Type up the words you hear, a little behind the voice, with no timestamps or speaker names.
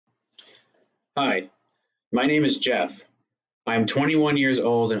Hi, my name is Jeff. I'm 21 years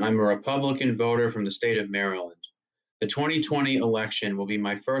old and I'm a Republican voter from the state of Maryland. The 2020 election will be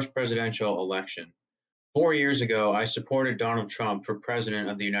my first presidential election. 4 years ago, I supported Donald Trump for President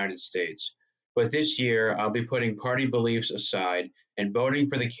of the United States. But this year, I'll be putting party beliefs aside and voting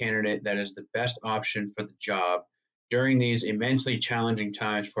for the candidate that is the best option for the job during these immensely challenging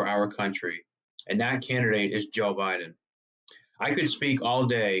times for our country. And that candidate is Joe Biden. I could speak all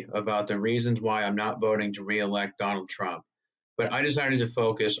day about the reasons why I'm not voting to re-elect Donald Trump, but I decided to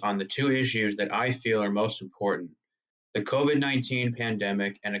focus on the two issues that I feel are most important: the COVID-19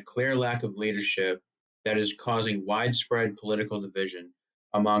 pandemic and a clear lack of leadership that is causing widespread political division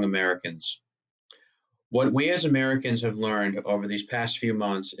among Americans. What we as Americans have learned over these past few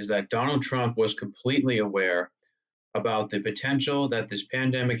months is that Donald Trump was completely aware about the potential that this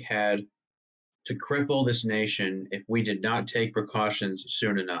pandemic had to cripple this nation if we did not take precautions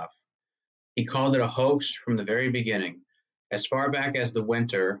soon enough. He called it a hoax from the very beginning. As far back as the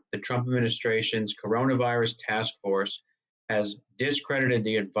winter, the Trump administration's coronavirus task force has discredited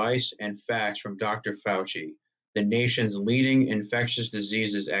the advice and facts from Dr. Fauci, the nation's leading infectious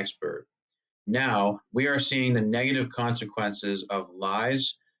diseases expert. Now, we are seeing the negative consequences of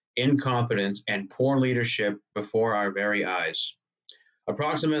lies, incompetence, and poor leadership before our very eyes.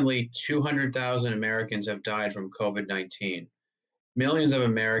 Approximately 200,000 Americans have died from COVID-19. Millions of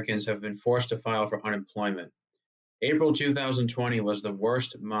Americans have been forced to file for unemployment. April 2020 was the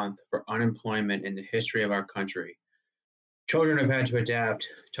worst month for unemployment in the history of our country. Children have had to adapt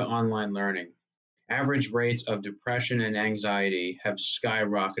to online learning. Average rates of depression and anxiety have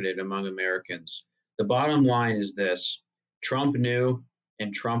skyrocketed among Americans. The bottom line is this: Trump knew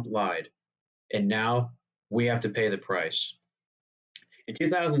and Trump lied, and now we have to pay the price. In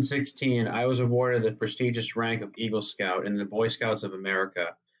 2016, I was awarded the prestigious rank of Eagle Scout in the Boy Scouts of America.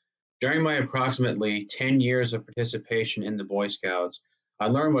 During my approximately 10 years of participation in the Boy Scouts, I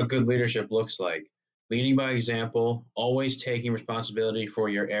learned what good leadership looks like: leading by example, always taking responsibility for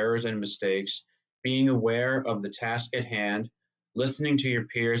your errors and mistakes, being aware of the task at hand, listening to your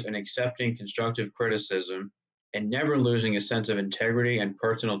peers and accepting constructive criticism, and never losing a sense of integrity and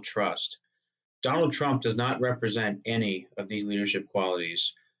personal trust. Donald Trump does not represent any of these leadership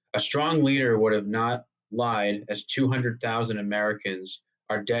qualities. A strong leader would have not lied as 200,000 Americans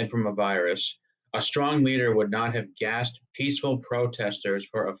are dead from a virus. A strong leader would not have gassed peaceful protesters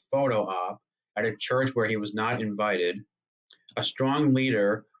for a photo op at a church where he was not invited. A strong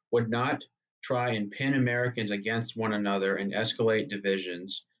leader would not try and pin Americans against one another and escalate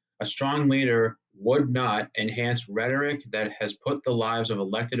divisions. A strong leader would not enhance rhetoric that has put the lives of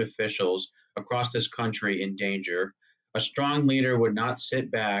elected officials across this country in danger. A strong leader would not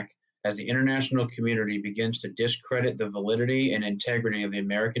sit back as the international community begins to discredit the validity and integrity of the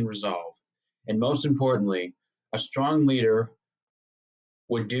American resolve. And most importantly, a strong leader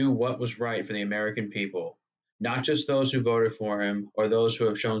would do what was right for the American people, not just those who voted for him or those who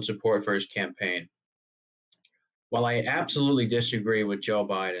have shown support for his campaign. While I absolutely disagree with Joe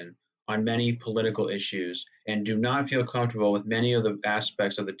Biden on many political issues and do not feel comfortable with many of the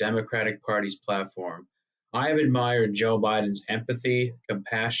aspects of the Democratic Party's platform, I have admired Joe Biden's empathy,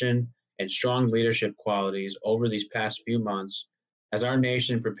 compassion, and strong leadership qualities over these past few months as our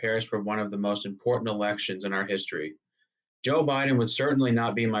nation prepares for one of the most important elections in our history. Joe Biden would certainly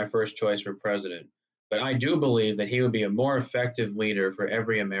not be my first choice for president, but I do believe that he would be a more effective leader for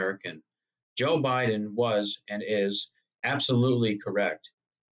every American. Joe Biden was and is absolutely correct.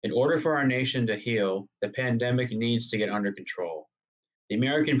 In order for our nation to heal, the pandemic needs to get under control. The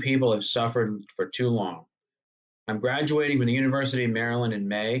American people have suffered for too long. I'm graduating from the University of Maryland in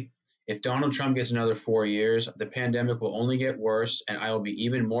May. If Donald Trump gets another 4 years, the pandemic will only get worse, and I will be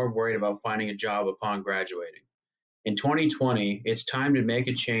even more worried about finding a job upon graduating. In 2020, it's time to make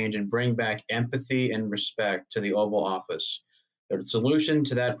a change and bring back empathy and respect to the Oval Office. The solution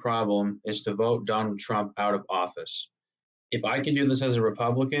to that problem is to vote Donald Trump out of office. If I can do this as a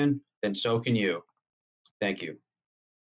Republican, then so can you. Thank you.